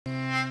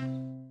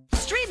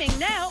Streaming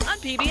now on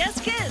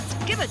PBS Kids.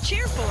 Give a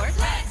cheer for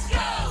Let's Go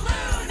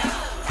Luna!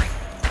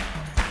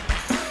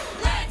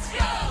 Let's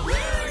Go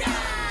Luna!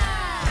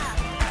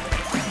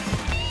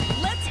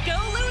 Let's Go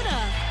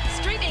Luna.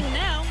 Streaming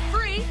now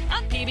free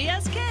on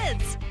PBS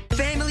Kids.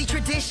 Family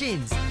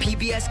traditions.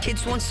 PBS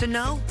Kids wants to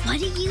know. What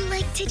do you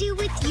like to do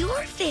with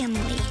your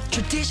family?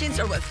 Traditions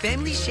are what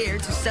families share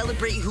to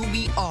celebrate who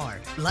we are.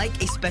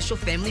 Like a special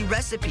family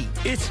recipe.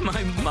 It's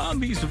my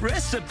mommy's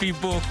recipe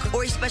book.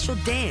 Or a special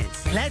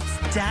dance. Let's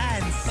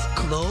dance.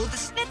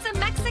 Clothes. It's a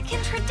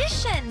Mexican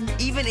tradition.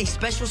 Even a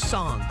special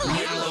song.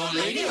 Little old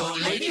lady,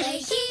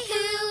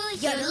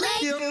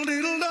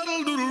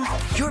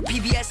 Your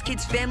PBS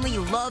Kids family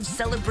loves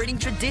celebrating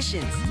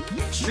traditions.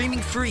 Streaming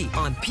free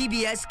on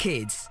PBS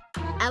Kids.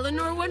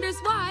 Eleanor Wonders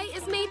Why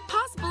is made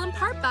possible in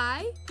part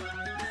by...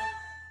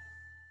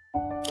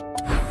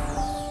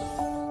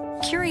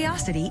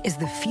 Curiosity is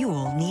the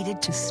fuel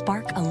needed to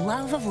spark a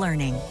love of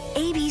learning.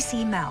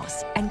 ABC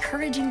Mouse,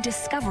 encouraging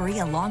discovery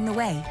along the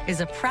way, is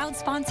a proud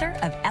sponsor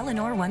of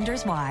Eleanor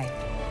Wonders Why.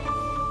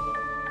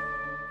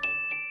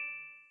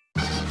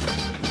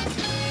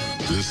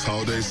 This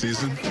holiday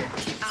season,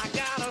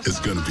 it's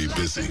gonna be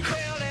busy.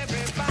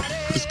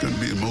 It's gonna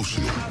be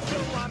emotional,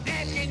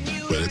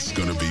 but it's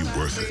gonna be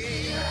worth it.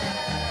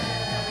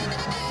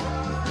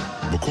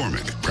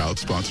 McCormick, proud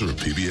sponsor of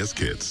PBS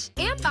Kids.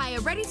 And by a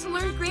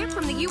ready-to-learn grant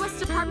from the U.S.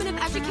 Department of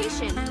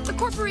Education, the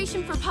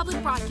Corporation for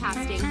Public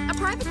Broadcasting, a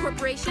private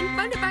corporation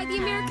funded by the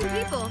American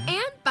people,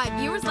 and by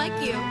viewers like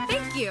you.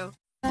 Thank you.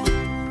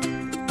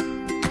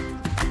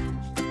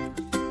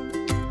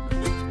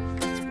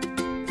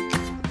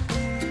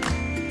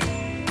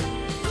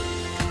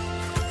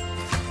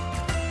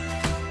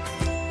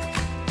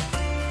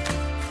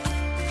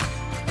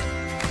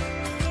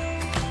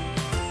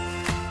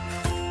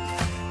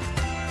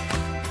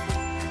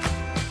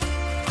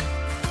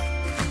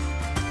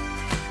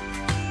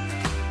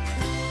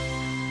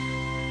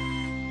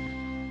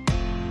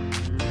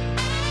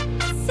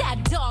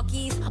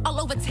 All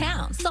over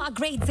town, saw a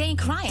Great Dane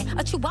crying,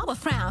 a Chihuahua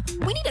frown.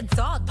 We need a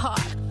dog park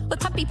with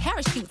puppy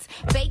parachutes,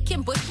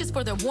 bacon bushes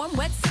for their warm,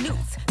 wet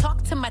snoots.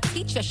 Talked to my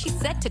teacher, she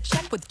said to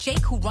check with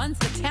Jake, who runs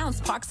the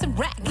town's parks and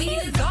rec. We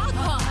need a dog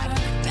park,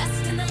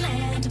 best in the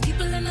land.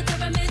 People in the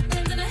government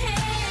lend a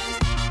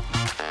hand.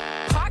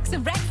 Parks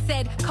and Rec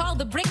said, call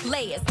the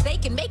bricklayers. They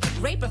can make it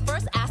great, but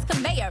first ask a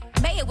mayor.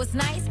 Mayor was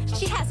nice,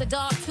 she has a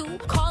dog too.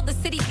 Called the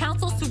city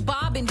council, Sue,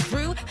 Bob, and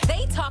Drew.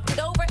 They talked it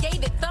over,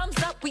 gave it thumbs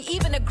up. We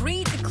even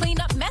agreed to clean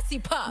up messy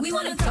pups. We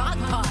want a dog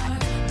park,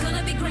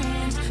 gonna be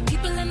grand.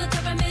 People in the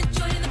government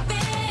joining the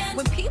band.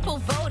 When people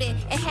voted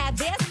and had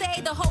their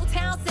say, the whole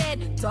town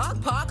said,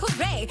 dog park,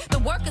 hooray. The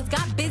workers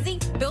got busy,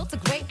 built a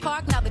great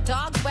park. Now the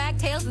dogs wag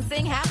tails and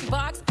sing happy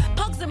barks.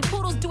 Pugs and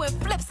poodles doing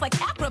flips like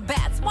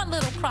acrobats. One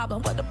little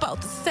problem, what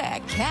about the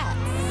sad cats?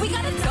 We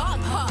got a dog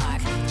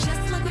park,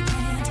 just like we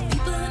planned.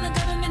 People in the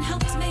government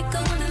helped make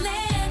a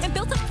wonderland and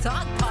built a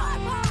dog park.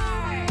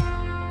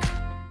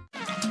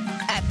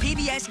 At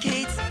PBS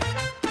Kids,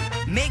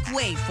 make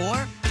way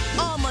for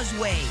Alma's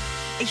Way,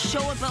 a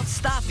show about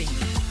stopping.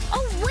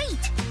 Oh,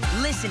 wait!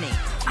 Listening.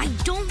 I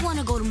don't want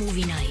to go to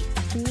movie night.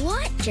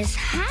 What just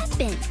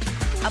happened?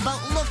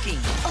 About looking.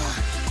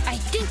 Ugh, I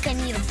think I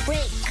need a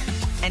break.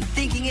 And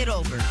thinking it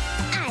over.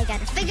 I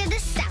gotta figure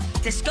this out.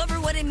 Discover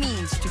what it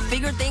means to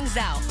figure things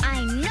out.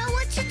 I know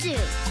what to do.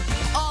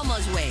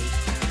 Alma's Way.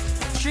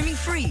 Streaming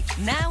free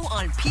now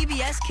on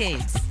PBS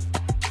Kids.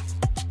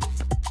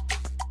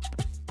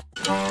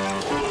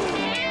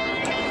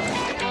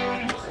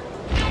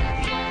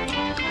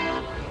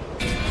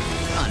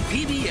 On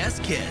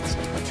PBS Kids.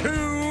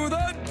 To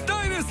the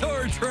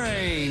dinosaur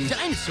train.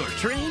 Dinosaur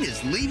train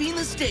is leaving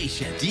the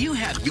station. Do you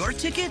have your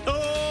ticket?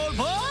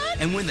 What?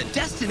 And when the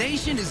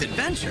destination is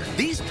adventure,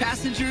 these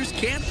passengers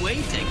can't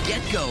wait to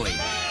get going.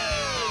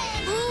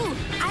 Ooh,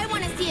 I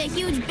want to see a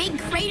huge big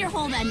crater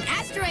hole that an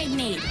asteroid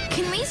made.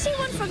 Can we see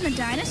one from the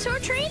dinosaur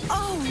train?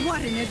 Oh,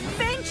 what an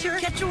adventure.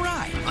 Catch a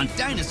ride on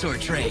Dinosaur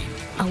Train.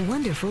 A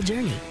wonderful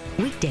journey.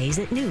 Weekdays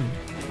at noon.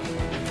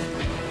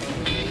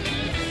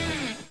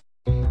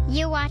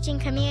 You're watching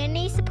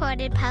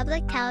community-supported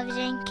public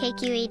television,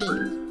 KQED.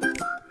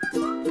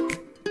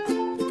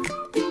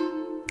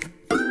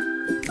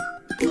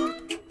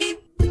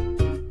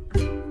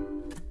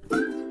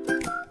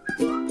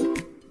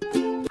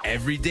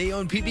 Every day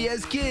on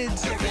PBS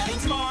Kids. You're getting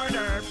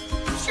smarter,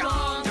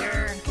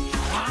 stronger,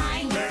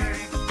 kinder.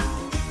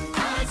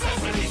 On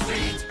Sesame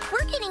Street.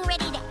 We're getting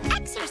ready to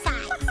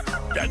exercise.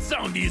 That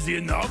sounds easy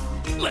enough.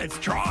 Let's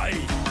try.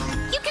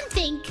 You can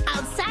think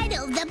outside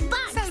of the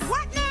box. Say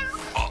what now?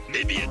 Oh,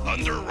 maybe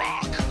under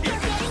rock. You're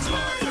getting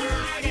smarter,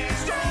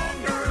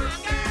 stronger,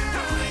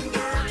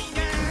 kinder.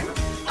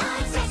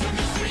 On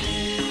Sesame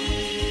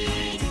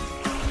Street.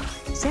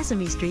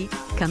 Sesame Street,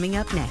 coming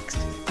up next.